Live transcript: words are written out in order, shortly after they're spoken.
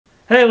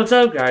Hey, what's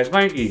up guys,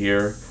 Mikey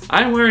here.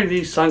 I'm wearing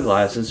these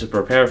sunglasses to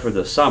prepare for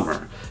the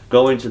summer.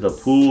 Going to the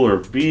pool or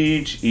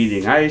beach,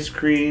 eating ice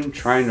cream,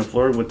 trying to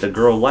flirt with the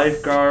girl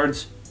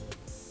lifeguards.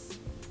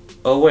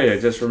 Oh wait, I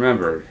just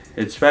remembered.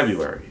 It's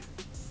February.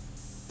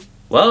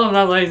 Well, I'm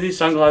not letting these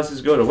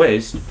sunglasses go to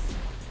waste.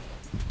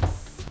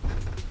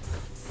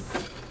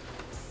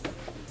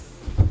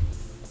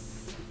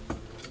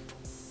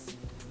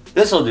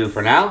 This'll do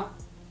for now.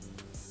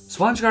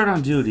 SpongeGuard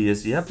on Duty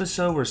is the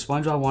episode where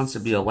SpongeBob wants to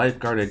be a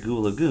lifeguard at Goo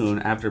Lagoon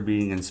after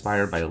being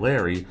inspired by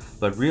Larry,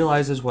 but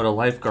realizes what a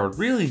lifeguard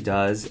really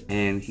does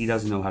and he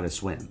doesn't know how to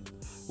swim.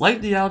 Like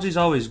The Algae's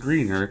Always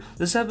Greener,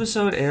 this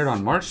episode aired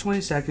on March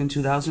 22,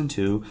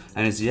 2002,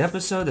 and is the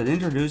episode that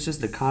introduces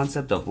the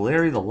concept of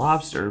Larry the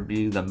Lobster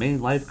being the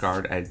main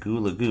lifeguard at Goo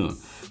Lagoon,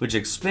 which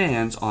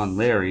expands on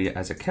Larry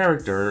as a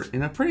character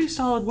in a pretty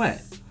solid way.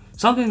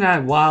 Something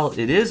that, while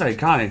it is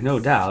iconic, no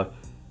doubt,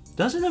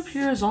 doesn't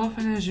appear as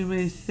often as you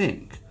may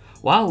think.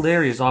 While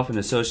Larry is often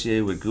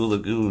associated with Goo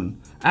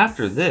Lagoon,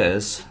 after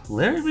this,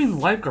 Larry being the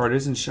lifeguard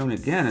isn't shown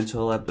again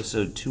until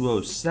episode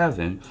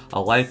 207, A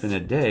Life in a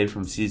Day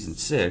from season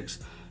 6,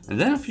 and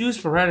then a few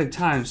sporadic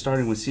times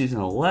starting with season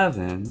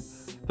 11,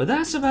 but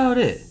that's about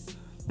it.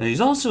 And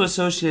he's also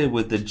associated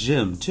with the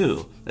gym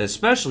too,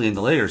 especially in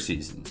the later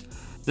seasons.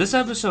 This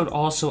episode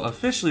also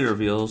officially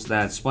reveals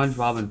that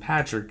SpongeBob and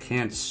Patrick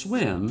can't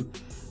swim,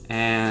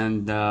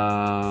 and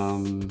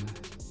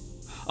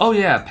oh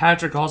yeah,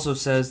 Patrick also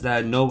says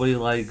that nobody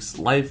likes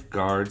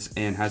lifeguards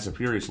and has a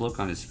furious look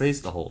on his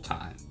face the whole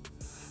time.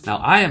 Now,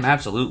 I am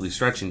absolutely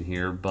stretching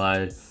here,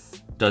 but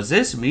does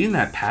this mean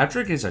that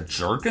Patrick is a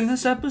jerk in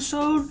this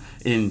episode?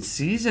 In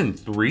season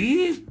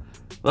 3?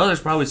 Well,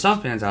 there's probably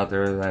some fans out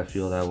there that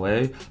feel that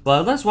way,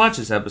 but let's watch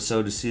this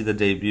episode to see the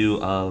debut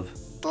of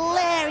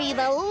Larry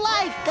the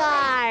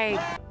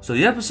Lifeguard! So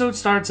the episode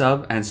starts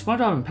up, and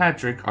SpongeBob and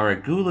Patrick are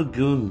at Goo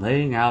Lagoon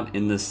laying out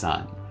in the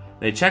sun.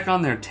 They check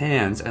on their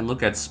tans and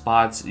look at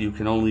spots you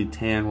can only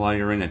tan while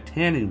you're in a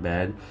tanning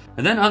bed,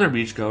 and then other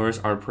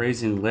beachgoers are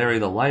praising Larry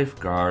the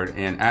Lifeguard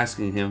and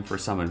asking him for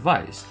some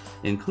advice,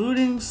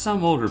 including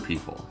some older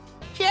people.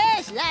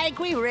 Just like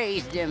we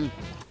raised him.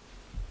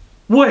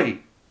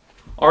 Wait!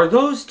 Are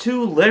those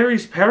two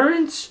Larry's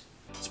parents?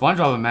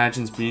 SpongeBob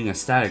imagines being a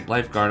static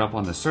lifeguard up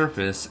on the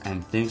surface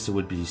and thinks it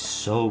would be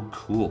so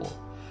cool.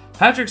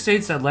 Patrick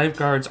states that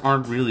lifeguards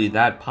aren't really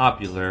that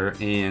popular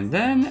and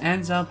then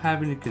ends up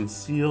having to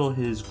conceal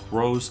his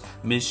gross,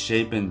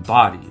 misshapen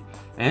body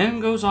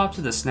and goes off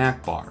to the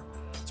snack bar.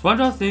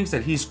 SpongeBob thinks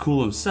that he's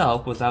cool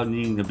himself without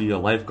needing to be a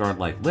lifeguard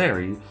like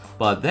Larry,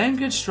 but then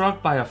gets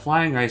struck by a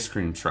flying ice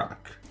cream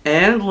truck.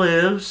 And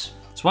lives.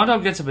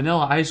 SpongeBob gets a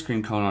vanilla ice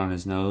cream cone on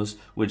his nose,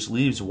 which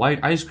leaves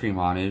white ice cream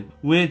on it,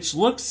 which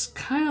looks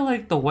kinda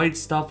like the white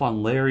stuff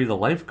on Larry the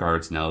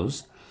Lifeguard's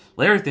nose.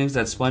 Larry thinks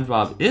that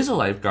SpongeBob is a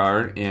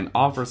lifeguard and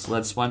offers to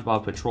let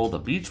SpongeBob patrol the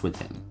beach with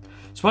him.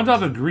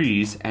 SpongeBob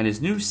agrees, and his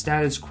new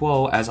status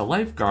quo as a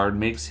lifeguard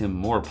makes him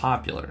more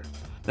popular.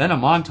 Then a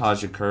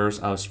montage occurs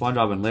of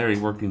SpongeBob and Larry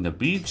working the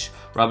beach,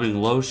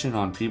 rubbing lotion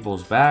on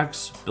people's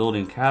backs,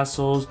 building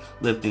castles,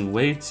 lifting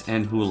weights,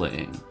 and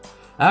hula-ing.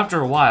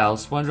 After a while,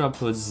 SpongeBob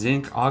puts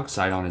zinc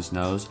oxide on his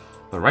nose,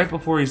 but right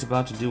before he's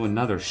about to do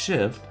another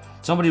shift,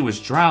 somebody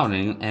was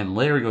drowning and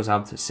Larry goes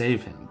out to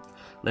save him.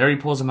 Larry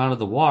pulls him out of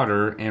the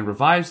water and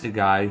revives the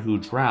guy who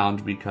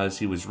drowned because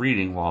he was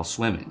reading while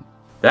swimming.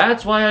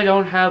 That's why I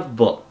don't have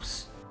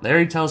books.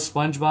 Larry tells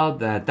SpongeBob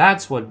that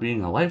that's what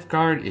being a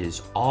lifeguard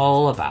is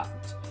all about,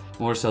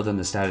 more so than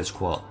the status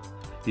quo.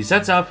 He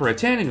sets out for a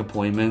tanning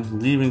appointment,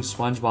 leaving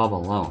SpongeBob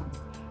alone.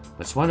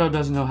 But SpongeBob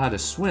doesn't know how to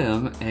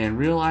swim and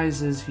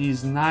realizes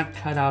he's not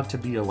cut out to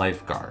be a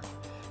lifeguard.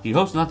 He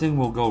hopes nothing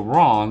will go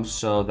wrong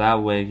so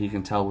that way he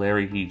can tell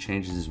Larry he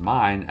changes his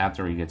mind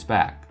after he gets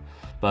back.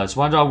 But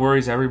SpongeBob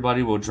worries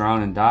everybody will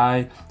drown and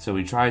die, so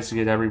he tries to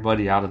get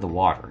everybody out of the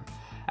water.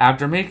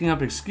 After making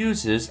up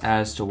excuses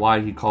as to why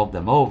he called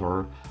them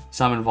over,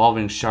 some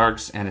involving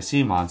sharks and a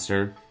sea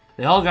monster,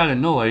 they all got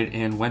annoyed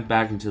and went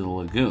back into the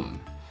lagoon.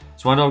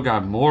 SpongeBob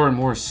got more and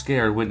more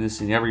scared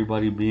witnessing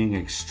everybody being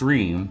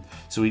extreme,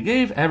 so he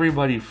gave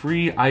everybody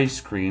free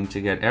ice cream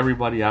to get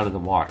everybody out of the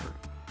water.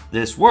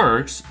 This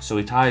works, so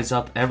he ties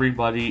up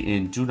everybody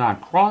in do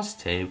not cross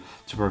tape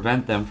to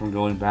prevent them from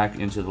going back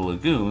into the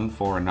lagoon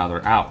for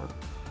another hour.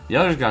 The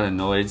others got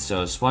annoyed,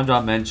 so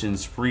SpongeBob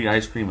mentions free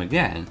ice cream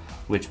again,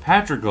 which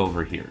Patrick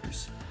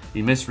overhears.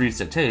 He misreads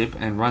the tape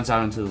and runs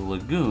out into the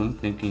lagoon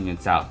thinking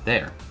it's out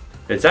there.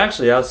 It's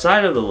actually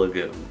outside of the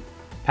lagoon.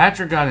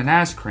 Patrick got an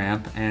ass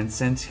cramp, and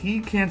since he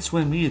can't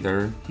swim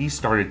either, he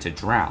started to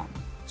drown.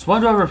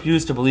 SpongeBob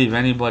refused to believe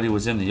anybody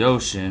was in the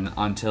ocean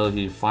until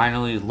he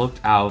finally looked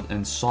out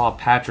and saw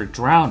Patrick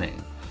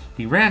drowning.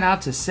 He ran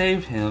out to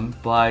save him,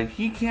 but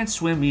he can't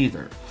swim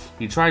either.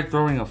 He tried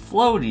throwing a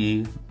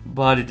floaty,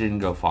 but it didn't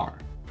go far.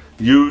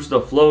 Use the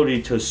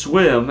floaty to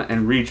swim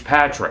and reach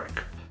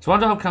Patrick.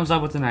 SpongeBob comes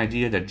up with an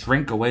idea to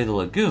drink away the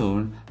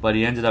lagoon, but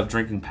he ended up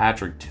drinking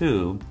Patrick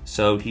too,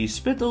 so he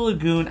spit the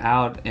lagoon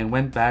out and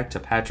went back to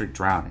Patrick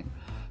drowning.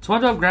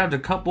 SpongeBob grabbed a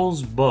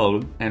couple's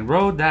boat and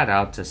rowed that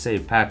out to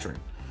save Patrick.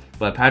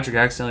 but Patrick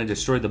accidentally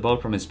destroyed the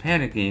boat from his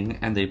panicking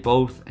and they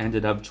both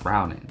ended up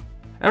drowning.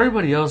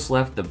 Everybody else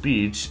left the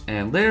beach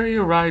and Larry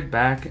arrived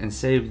back and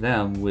saved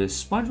them, with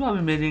SpongeBob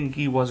admitting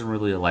he wasn't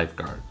really a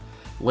lifeguard.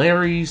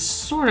 Larry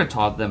sorta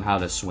taught them how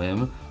to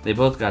swim, they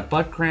both got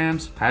butt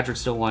cramps, Patrick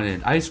still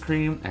wanted ice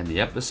cream, and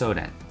the episode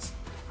ends.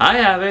 I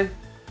have it!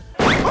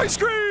 Ice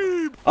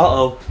cream!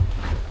 Uh-oh.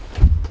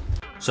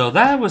 So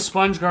that was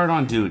SpongeGuard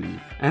on duty,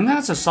 and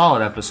that's a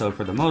solid episode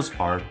for the most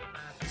part.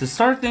 To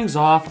start things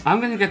off, I'm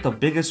gonna get the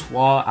biggest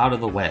flaw out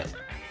of the way.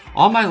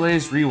 On my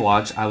latest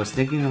rewatch, I was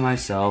thinking to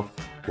myself,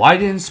 why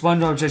didn't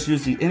SpongeBob just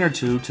use the inner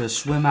tube to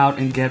swim out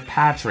and get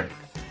Patrick?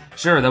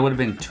 Sure, that would have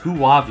been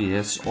too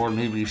obvious, or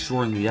maybe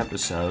shorten the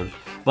episode,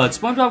 but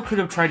SpongeBob could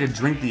have tried to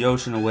drink the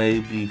ocean away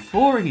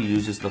before he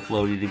uses the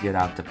floaty to get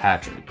out to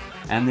Patrick,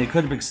 and they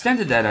could have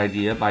extended that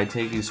idea by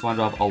taking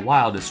SpongeBob a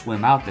while to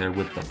swim out there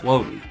with the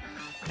floaty.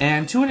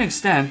 And to an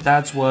extent,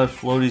 that's what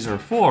floaties are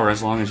for,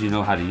 as long as you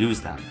know how to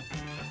use them.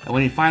 And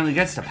when he finally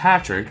gets to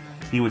Patrick,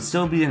 he would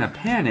still be in a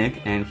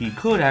panic and he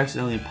could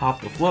accidentally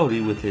pop the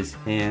floaty with his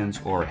hands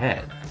or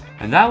head.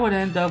 And that would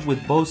end up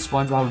with both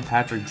SpongeBob and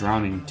Patrick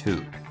drowning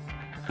too.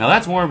 Now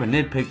that's more of a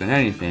nitpick than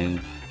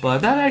anything, but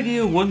that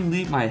idea wouldn't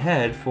leave my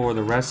head for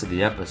the rest of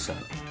the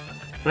episode.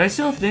 But I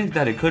still think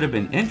that it could have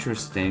been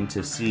interesting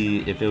to see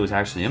if it was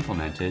actually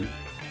implemented.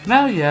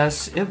 Now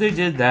yes, if they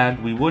did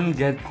that, we wouldn't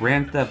get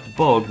Grand Theft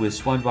Boat with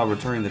SpongeBob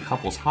returning the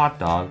couple's hot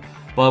dog,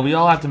 but we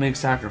all have to make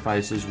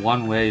sacrifices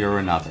one way or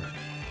another.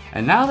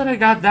 And now that I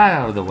got that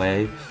out of the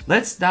way,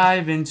 let's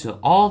dive into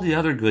all the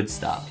other good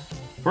stuff.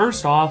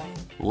 First off,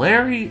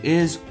 Larry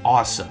is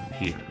awesome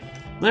here.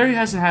 Larry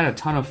hasn't had a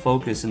ton of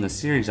focus in the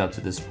series up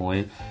to this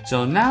point,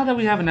 so now that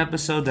we have an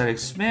episode that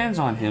expands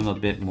on him a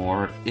bit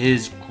more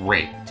is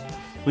great.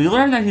 We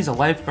learn that he's a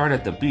lifeguard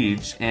at the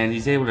beach, and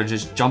he's able to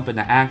just jump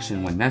into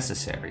action when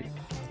necessary,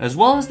 as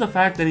well as the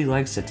fact that he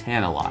likes to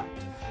tan a lot.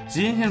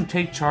 Seeing him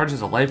take charge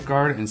as a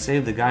lifeguard and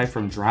save the guy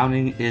from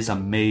drowning is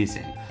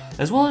amazing,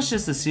 as well as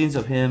just the scenes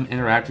of him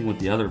interacting with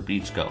the other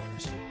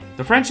beachgoers.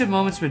 The friendship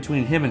moments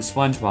between him and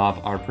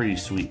SpongeBob are pretty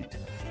sweet.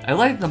 I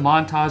like the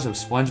montage of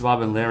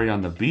SpongeBob and Larry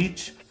on the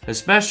beach,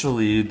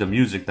 especially the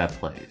music that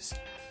plays.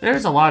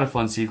 There's a lot of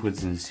fun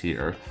sequences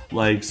here,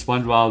 like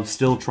SpongeBob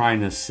still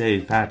trying to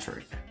save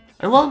Patrick.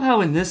 I love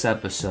how in this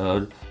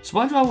episode,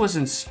 SpongeBob was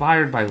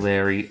inspired by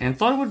Larry and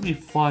thought it would be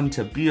fun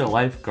to be a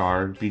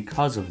lifeguard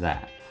because of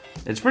that.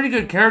 It's pretty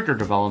good character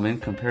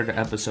development compared to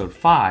episode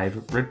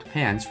 5, Ripped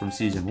Pants from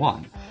season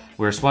 1,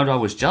 where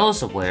SpongeBob was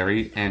jealous of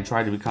Larry and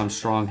tried to become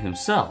strong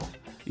himself,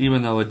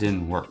 even though it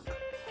didn't work.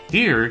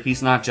 Here,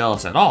 he's not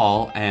jealous at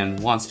all and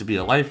wants to be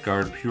a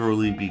lifeguard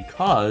purely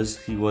because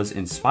he was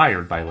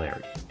inspired by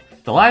Larry.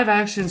 The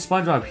live-action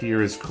SpongeBob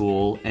here is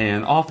cool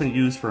and often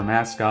used for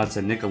mascots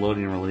at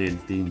Nickelodeon-related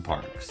theme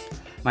parks.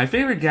 My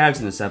favorite gags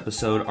in this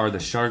episode are the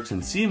sharks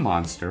and sea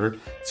monster,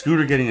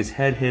 Scooter getting his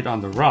head hit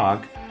on the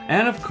rock,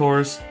 and of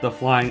course, the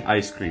flying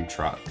ice cream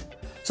truck.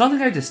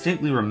 Something I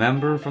distinctly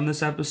remember from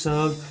this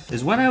episode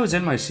is when I was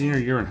in my senior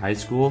year in high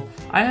school,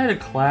 I had a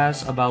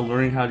class about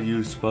learning how to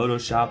use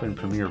Photoshop and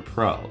Premiere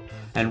Pro,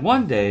 and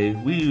one day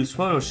we used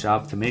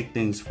Photoshop to make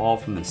things fall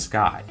from the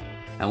sky.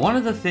 And one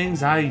of the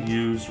things I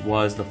used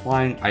was the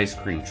flying ice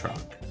cream truck.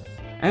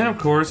 And of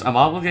course, I'm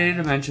obligated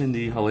to mention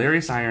the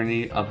hilarious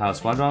irony of how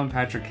SpongeBob and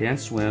Patrick can't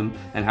swim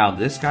and how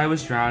this guy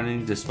was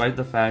drowning despite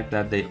the fact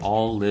that they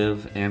all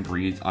live and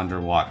breathe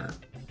underwater.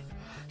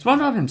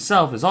 SpongeBob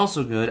himself is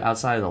also good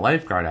outside of the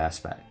lifeguard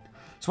aspect.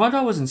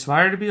 SpongeBob was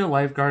inspired to be a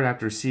lifeguard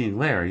after seeing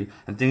Larry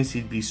and thinks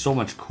he'd be so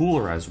much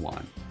cooler as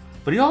one.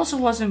 But he also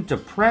wasn't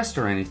depressed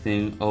or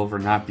anything over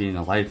not being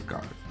a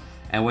lifeguard.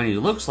 And when he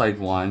looks like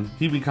one,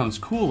 he becomes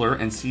cooler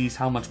and sees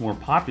how much more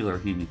popular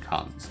he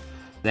becomes.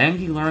 Then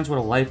he learns what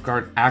a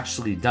lifeguard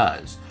actually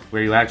does,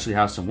 where you actually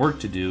have some work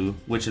to do,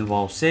 which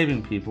involves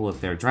saving people if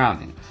they're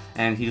drowning,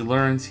 and he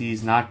learns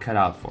he's not cut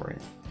out for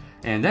it.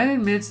 And then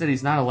admits that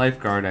he's not a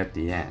lifeguard at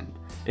the end.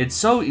 It's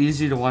so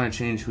easy to want to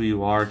change who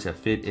you are to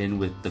fit in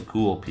with the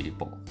cool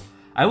people.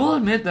 I will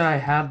admit that I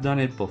have done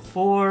it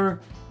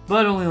before,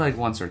 but only like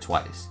once or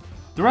twice.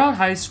 Throughout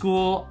high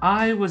school,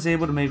 I was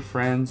able to make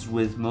friends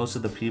with most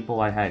of the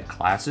people I had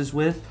classes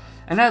with,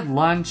 and at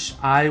lunch,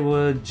 I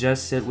would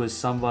just sit with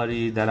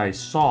somebody that I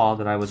saw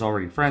that I was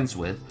already friends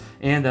with,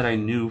 and that I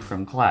knew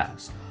from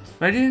class.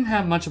 But I didn't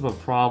have much of a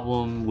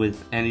problem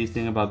with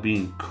anything about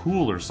being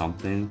cool or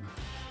something.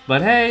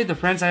 But hey, the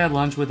friends I had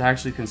lunch with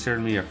actually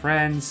considered me a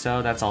friend,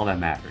 so that's all that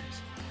matters.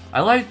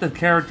 I like the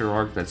character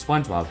arc that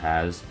SpongeBob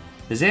has.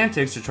 His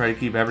antics to try to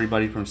keep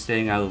everybody from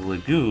staying out of the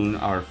lagoon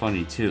are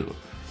funny too.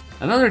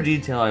 Another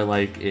detail I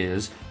like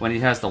is, when he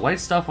has the white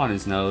stuff on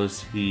his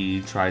nose,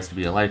 he tries to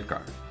be a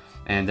lifeguard.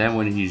 And then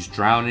when he's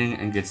drowning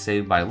and gets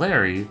saved by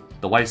Larry,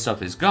 the white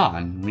stuff is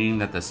gone, meaning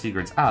that the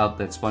secret's out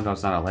that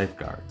SpongeBob's not a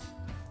lifeguard.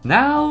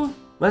 Now,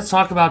 let's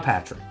talk about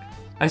Patrick.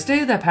 I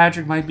stated that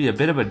Patrick might be a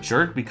bit of a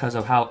jerk because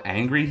of how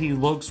angry he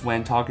looks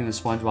when talking to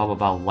SpongeBob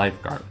about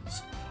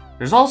lifeguards.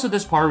 There's also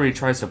this part where he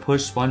tries to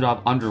push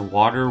SpongeBob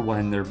underwater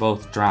when they're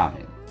both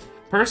drowning.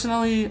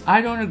 Personally,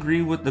 I don't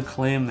agree with the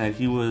claim that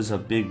he was a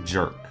big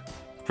jerk.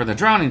 For the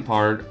drowning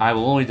part, I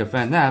will only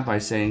defend that by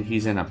saying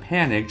he's in a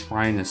panic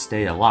trying to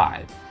stay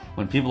alive.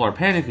 When people are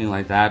panicking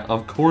like that,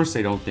 of course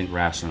they don't think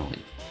rationally.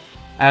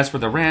 As for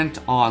the rant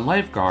on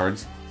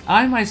lifeguards,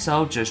 I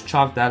myself just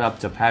chalked that up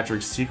to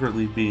Patrick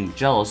secretly being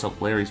jealous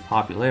of Larry's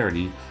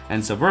popularity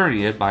and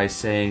subverting it by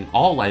saying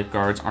all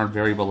lifeguards aren't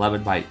very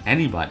beloved by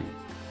anybody.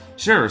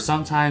 Sure,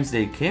 sometimes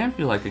they can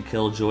feel like a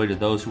killjoy to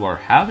those who are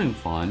having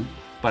fun,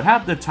 but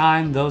half the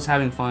time those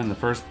having fun in the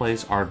first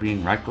place are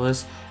being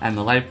reckless and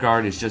the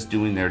lifeguard is just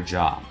doing their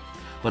job.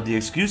 But the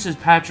excuses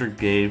Patrick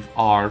gave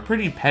are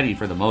pretty petty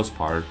for the most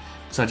part,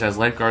 such as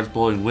lifeguards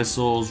blowing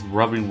whistles,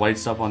 rubbing white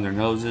stuff on their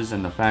noses,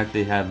 and the fact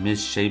they have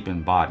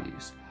misshapen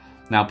bodies.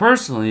 Now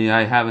personally,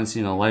 I haven't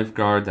seen a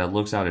lifeguard that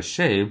looks out of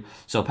shape,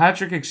 so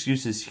Patrick's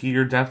excuses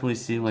here definitely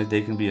seem like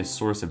they can be a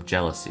source of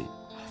jealousy.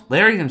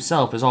 Larry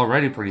himself is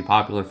already pretty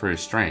popular for his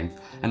strength,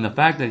 and the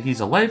fact that he's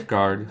a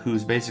lifeguard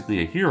who's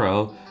basically a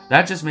hero,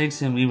 that just makes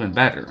him even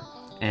better.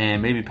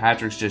 And maybe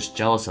Patrick's just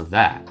jealous of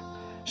that.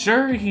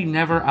 Sure, he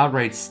never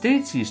outright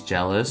states he's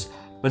jealous,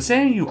 but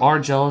saying you are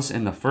jealous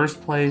in the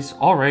first place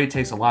already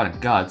takes a lot of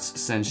guts,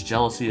 since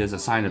jealousy is a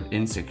sign of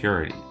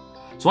insecurity.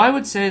 So I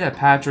would say that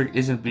Patrick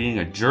isn't being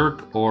a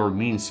jerk or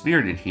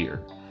mean-spirited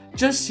here,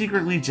 just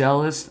secretly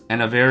jealous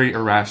and a very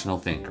irrational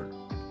thinker.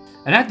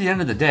 And at the end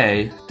of the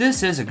day,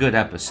 this is a good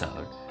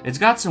episode. It's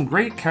got some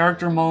great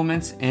character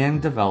moments and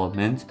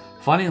development,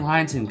 funny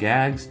lines and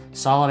gags,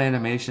 solid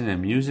animation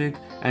and music,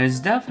 and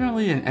it's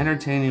definitely an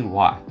entertaining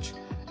watch.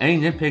 Any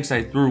nitpicks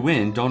I threw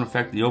in don't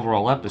affect the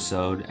overall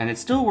episode, and it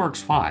still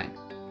works fine.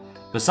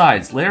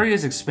 Besides, Larry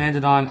is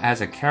expanded on as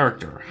a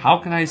character. How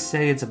can I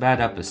say it's a bad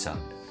episode?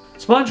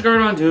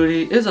 SpongeGuard on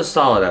Duty is a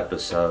solid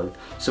episode.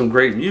 Some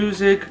great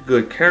music,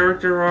 good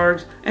character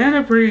arcs, and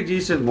a pretty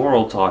decent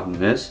moral taught in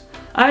this.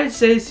 I'd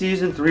say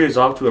Season 3 is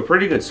off to a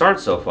pretty good start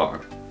so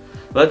far.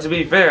 But to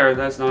be fair,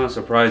 that's not a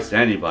surprise to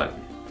anybody.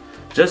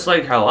 Just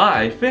like how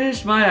I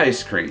finished my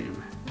ice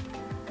cream.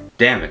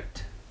 Damn it.